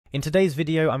In today's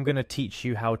video, I'm going to teach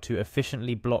you how to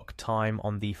efficiently block time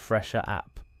on the Fresha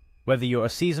app. Whether you're a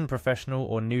seasoned professional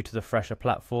or new to the Fresha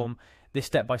platform, this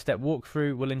step-by-step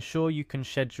walkthrough will ensure you can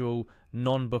schedule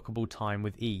non-bookable time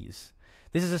with ease.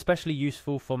 This is especially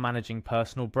useful for managing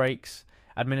personal breaks,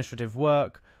 administrative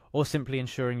work, or simply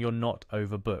ensuring you're not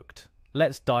overbooked.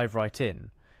 Let's dive right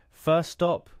in. First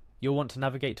stop, you'll want to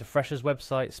navigate to Fresha's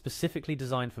website specifically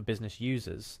designed for business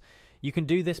users. You can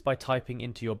do this by typing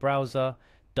into your browser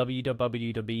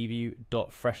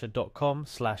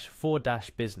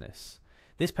www.fresha.com/for-business.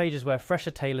 This page is where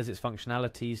Fresha tailors its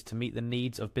functionalities to meet the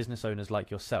needs of business owners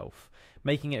like yourself,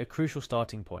 making it a crucial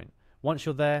starting point. Once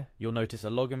you're there, you'll notice a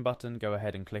login button. Go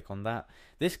ahead and click on that.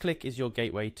 This click is your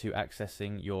gateway to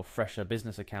accessing your Fresha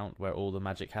business account where all the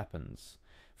magic happens.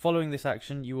 Following this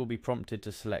action, you will be prompted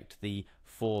to select the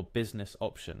For Business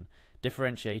option,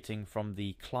 differentiating from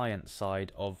the client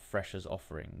side of Fresha's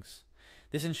offerings.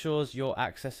 This ensures you're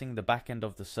accessing the back end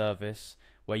of the service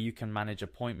where you can manage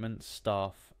appointments,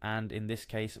 staff, and in this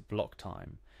case, block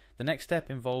time. The next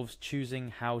step involves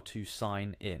choosing how to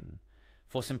sign in.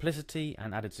 For simplicity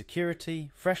and added security,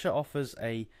 Fresha offers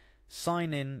a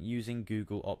sign in using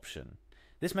Google option.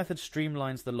 This method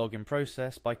streamlines the login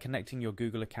process by connecting your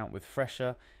Google account with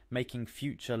Fresha, making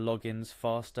future logins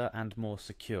faster and more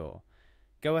secure.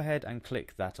 Go ahead and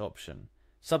click that option.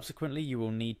 Subsequently, you will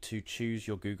need to choose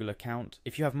your Google account.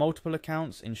 If you have multiple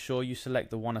accounts, ensure you select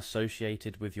the one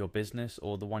associated with your business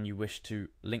or the one you wish to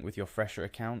link with your Fresha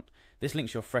account. This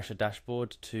links your Fresha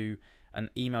dashboard to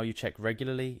an email you check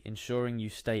regularly, ensuring you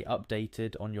stay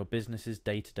updated on your business's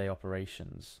day-to-day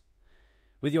operations.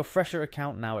 With your Fresha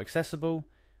account now accessible,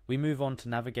 we move on to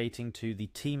navigating to the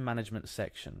team management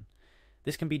section.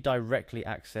 This can be directly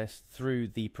accessed through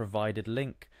the provided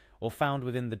link or found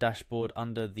within the dashboard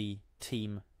under the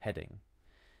Team heading.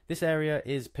 This area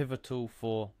is pivotal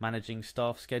for managing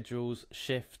staff schedules,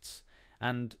 shifts,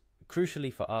 and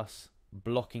crucially for us,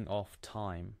 blocking off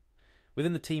time.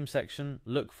 Within the Team section,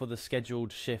 look for the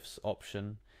Scheduled Shifts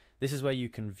option. This is where you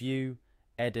can view,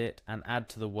 edit, and add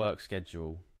to the work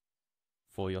schedule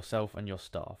for yourself and your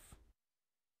staff,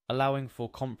 allowing for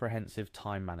comprehensive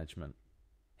time management.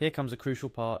 Here comes a crucial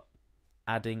part,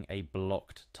 adding a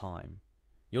blocked time.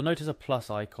 You'll notice a plus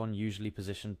icon usually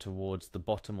positioned towards the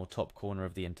bottom or top corner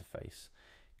of the interface.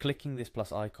 Clicking this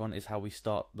plus icon is how we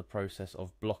start the process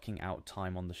of blocking out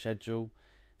time on the schedule.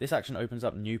 This action opens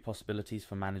up new possibilities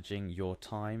for managing your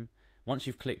time. Once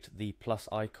you've clicked the plus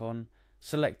icon,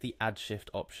 select the Add Shift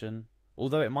option.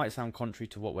 Although it might sound contrary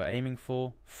to what we're aiming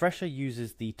for, Fresha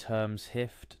uses the terms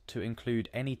HIFT to include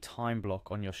any time block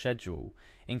on your schedule,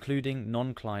 including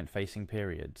non-client facing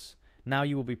periods. Now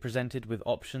you will be presented with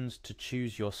options to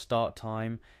choose your start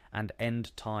time and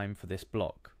end time for this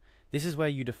block. This is where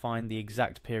you define the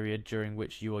exact period during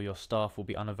which you or your staff will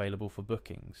be unavailable for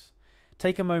bookings.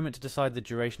 Take a moment to decide the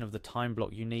duration of the time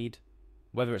block you need,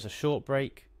 whether it's a short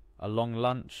break, a long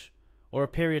lunch, or a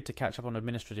period to catch up on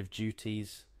administrative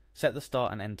duties. Set the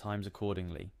start and end times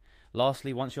accordingly.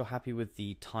 Lastly, once you're happy with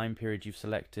the time period you've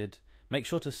selected, make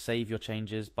sure to save your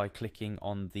changes by clicking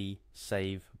on the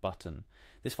Save button.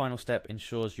 This final step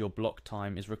ensures your block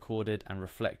time is recorded and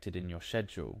reflected in your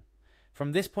schedule.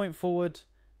 From this point forward,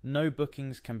 no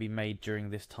bookings can be made during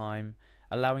this time,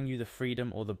 allowing you the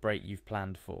freedom or the break you've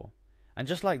planned for. And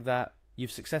just like that,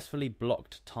 you've successfully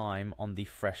blocked time on the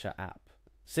Fresha app.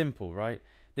 Simple, right?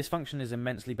 This function is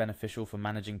immensely beneficial for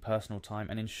managing personal time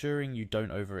and ensuring you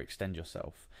don't overextend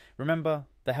yourself. Remember,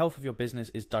 the health of your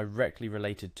business is directly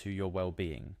related to your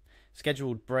well-being.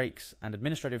 Scheduled breaks and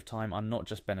administrative time are not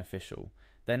just beneficial,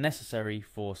 they're necessary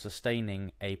for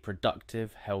sustaining a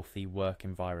productive, healthy work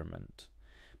environment.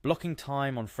 Blocking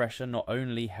time on Fresha not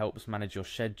only helps manage your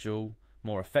schedule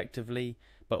more effectively,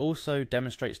 but also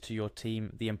demonstrates to your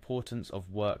team the importance of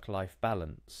work-life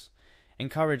balance.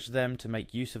 Encourage them to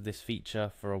make use of this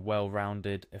feature for a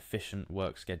well-rounded, efficient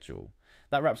work schedule.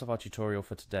 That wraps up our tutorial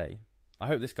for today. I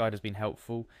hope this guide has been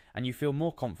helpful and you feel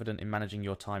more confident in managing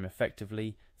your time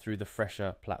effectively through the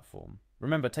Fresha platform.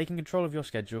 Remember, taking control of your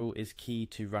schedule is key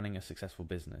to running a successful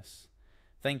business.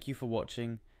 Thank you for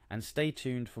watching and stay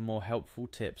tuned for more helpful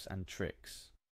tips and tricks.